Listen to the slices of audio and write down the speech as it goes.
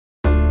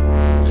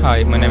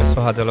Hi, my name is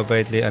Fahad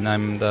Obaidly, and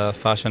I'm the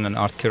fashion and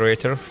art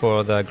curator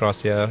for the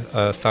Grazia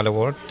Style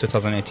Award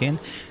 2018.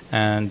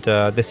 And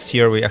this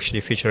year we're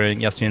actually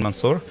featuring Yasmin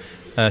Mansour.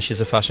 She's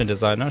a fashion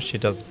designer. She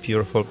does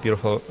beautiful,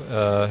 beautiful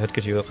haute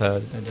couture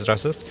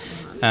dresses.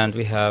 And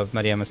we have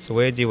Mariam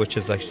Al-Suwaidi, which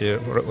is actually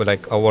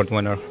like award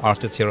winner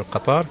artist here in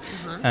Qatar,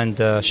 and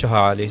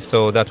Shaha Ali.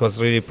 So that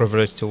was really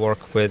privileged to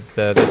work with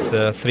these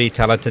three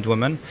talented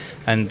women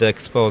and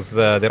expose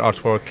their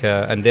artwork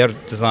and their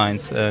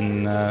designs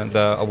in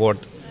the award.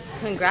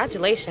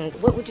 Congratulations.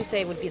 What would you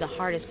say would be the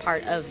hardest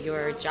part of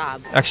your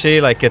job?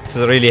 Actually, like, it's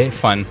really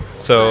fun.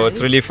 So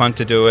it's really fun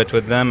to do it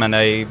with them, and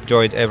I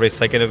enjoyed every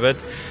second of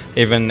it,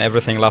 even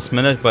everything last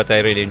minute, but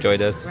I really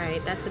enjoyed it.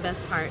 Right, that's the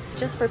best part.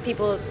 Just for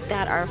people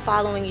that are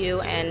following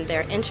you and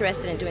they're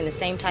interested in doing the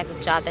same type of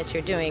job that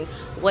you're doing,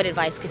 what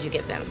advice could you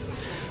give them?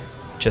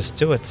 Just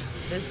do it.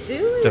 Just do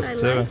it. Just I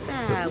do like it.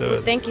 that. Just do Well,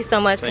 it. thank you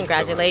so much. Thank you so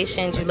much.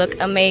 Congratulations. You look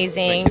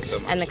amazing. Thank you so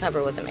much. And the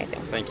cover was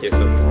amazing. Thank you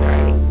so much.